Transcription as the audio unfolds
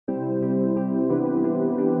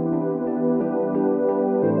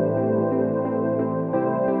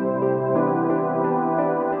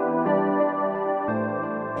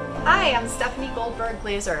Hi, I'm Stephanie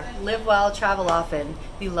Goldberg-Glazer, Live Well, Travel Often,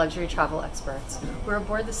 the luxury travel experts. We're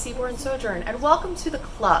aboard the Seabourn Sojourn, and welcome to the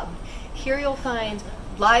club. Here you'll find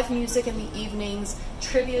live music in the evenings,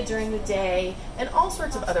 trivia during the day, and all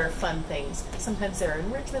sorts of other fun things. Sometimes there are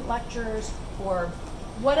enrichment lectures, or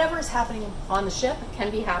whatever is happening on the ship can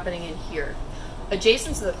be happening in here.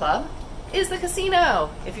 Adjacent to the club is the casino.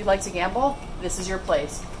 If you'd like to gamble, this is your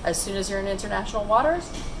place. As soon as you're in international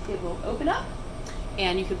waters, it will open up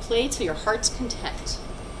and you can play to your heart's content.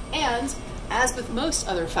 And as with most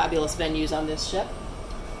other fabulous venues on this ship,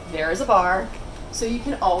 there is a bar, so you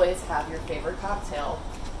can always have your favorite cocktail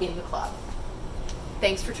in the club.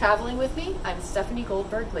 Thanks for traveling with me. I'm Stephanie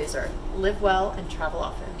Goldberg-Glazer. Live well and travel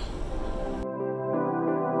often.